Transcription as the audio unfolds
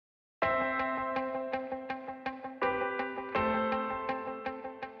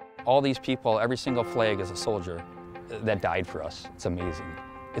All these people, every single flag is a soldier that died for us. It's amazing.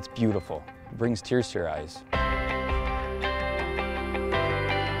 It's beautiful. It brings tears to your eyes.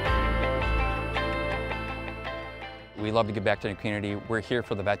 We love to give back to the community. We're here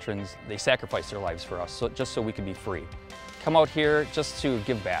for the veterans. They sacrificed their lives for us, just so we could be free. Come out here just to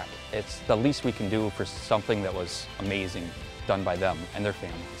give back. It's the least we can do for something that was amazing done by them and their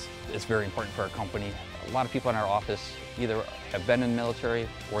families. It's very important for our company. A lot of people in our office either have been in the military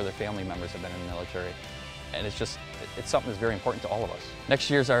or their family members have been in the military. And it's something that's very important to all of us. Next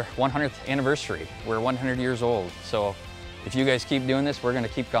year's our 100th anniversary. We're 100 years old. So if you guys keep doing this, we're going to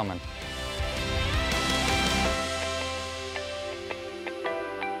keep coming.